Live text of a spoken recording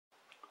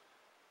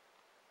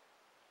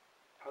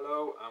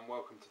Hello and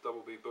welcome to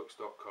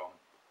doublebooks.com.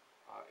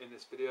 In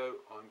this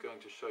video I'm going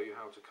to show you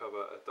how to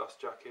cover a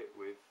dust jacket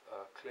with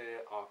a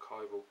clear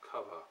archival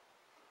cover.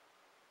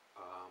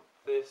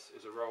 This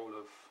is a roll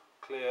of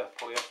clear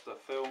polyester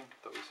film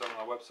that we sell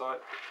on our website.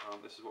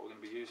 This is what we're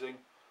going to be using.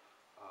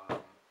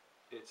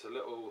 It's a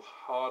little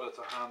harder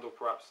to handle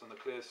perhaps than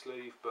the clear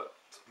sleeve, but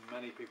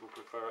many people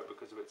prefer it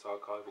because of its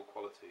archival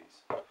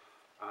qualities.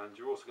 And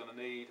you're also going to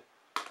need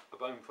a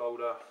bone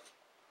folder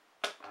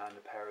and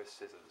a pair of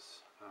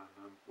scissors,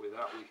 and with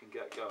that we can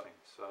get going,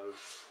 so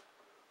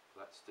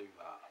let's do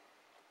that.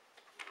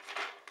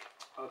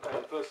 Okay,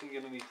 the first thing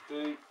you're going to need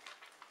to do,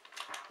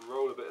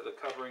 roll a bit of the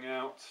covering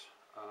out.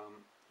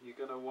 You're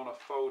going to want to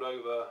fold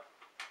over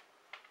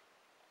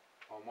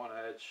on one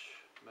edge,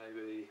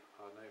 maybe,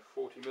 I don't know,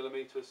 40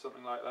 millimeters,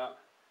 something like that.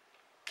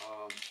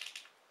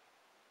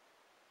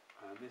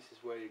 And this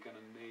is where you're going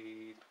to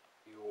need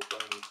your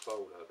bone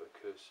folder,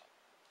 because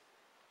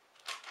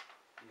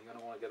you're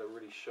going to want to get a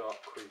really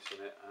sharp crease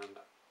in it, and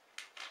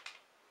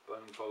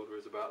bone folder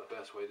is about the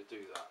best way to do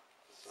that.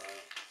 So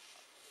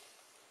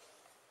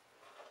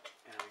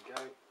there we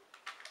go,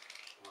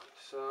 like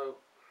so.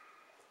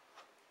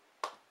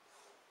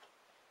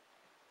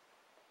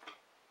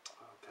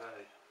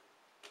 Okay,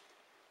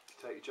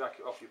 take your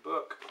jacket off your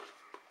book,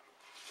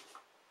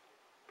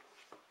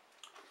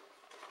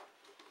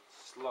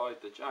 slide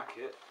the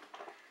jacket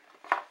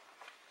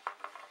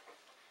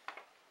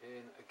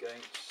in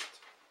against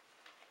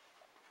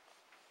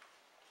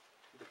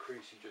the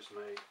crease you just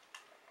made.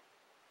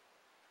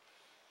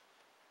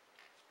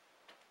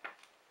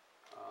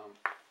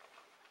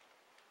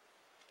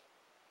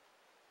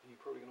 You're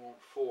probably going to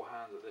want 4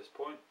 hands at this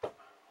point,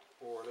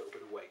 or a little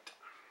bit of weight,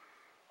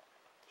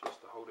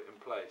 just to hold it in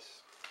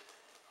place.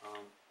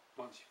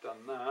 Once you've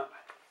done that,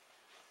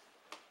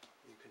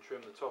 you can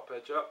trim the top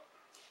edge up,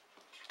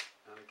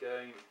 and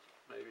again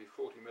maybe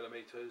 40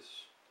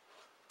 millimeters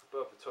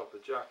above the top of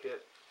the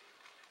jacket.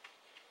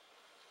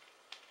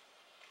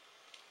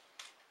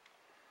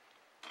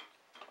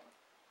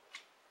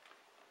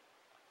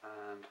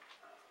 And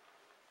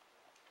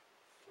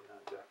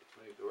that jacket's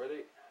moved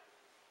already.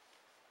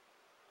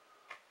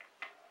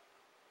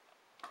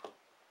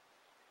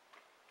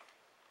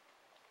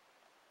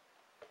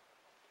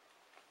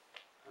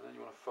 And then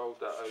you want to fold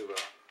that over,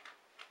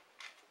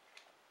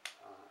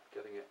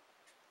 getting it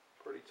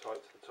pretty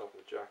tight to the top of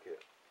the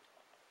jacket.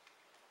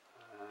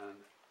 And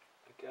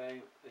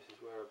again, this is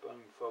where a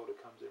bone folder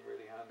comes in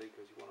really handy,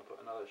 because you want to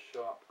put another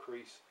sharp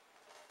crease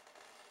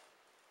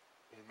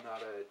in that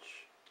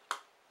edge.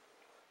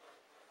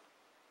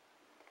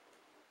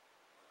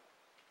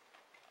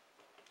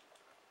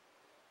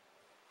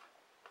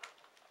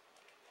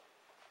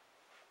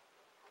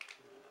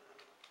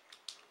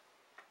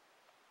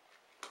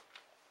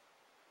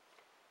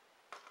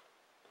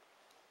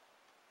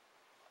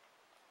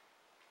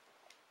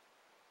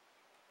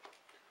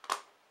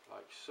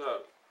 Like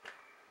so.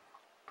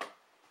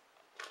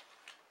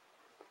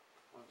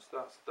 Once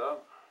that's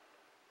done,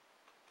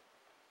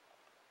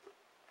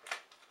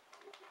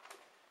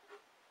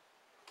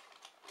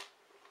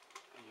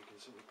 you can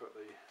simply put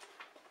the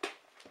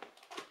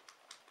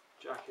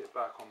jacket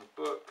back on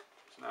the book.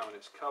 It's now in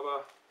its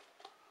cover.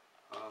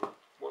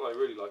 What I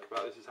really like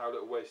about this is how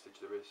little wastage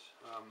there is.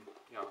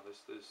 You know,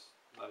 there's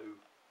no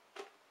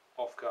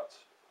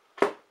offcuts,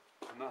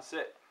 and that's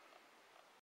it.